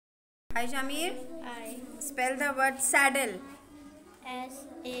Hi Shamir. I Spell the word saddle.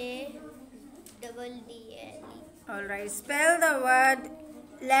 SADDLE. Alright. Spell the word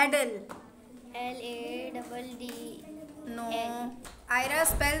ladle. LADDL. No. Ira,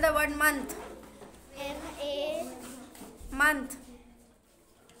 spell the word month. MA Month.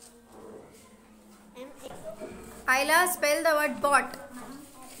 MA Ayla, spell the word bot.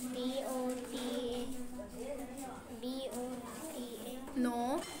 BOTA.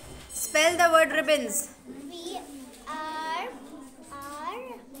 No. Spell the word ribbons.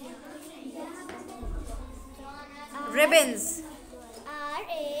 Ribbons.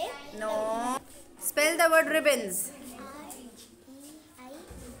 No. Spell the word ribbons.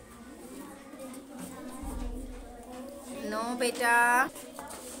 No, beta.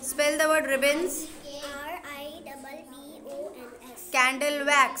 Spell the word ribbons. RIBBONS. Candle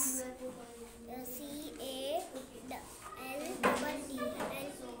wax.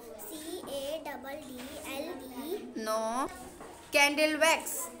 CANDLE. No. Candle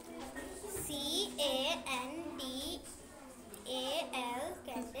wax. CANDAL.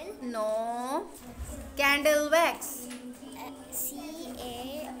 Candle. No. Candle wax.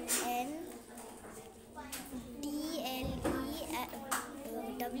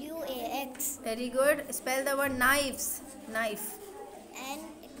 CANDLEWAX. Very good. Spell the word knives. Knife.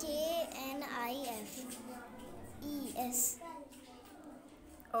 KNIFES.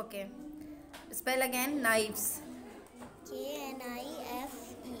 Okay. Spell again knives. KNIFES.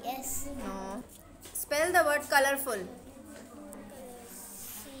 No. Spell the word colorful.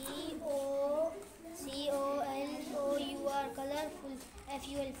 COLOUR. Colorful.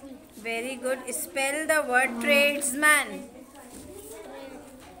 FUL. Full. Very good. Spell the word tradesman.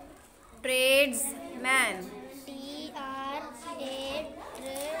 Tradesman. TRAT.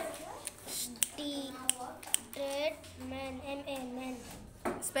 Trade. Man. MAN.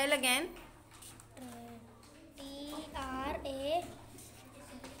 Spell again.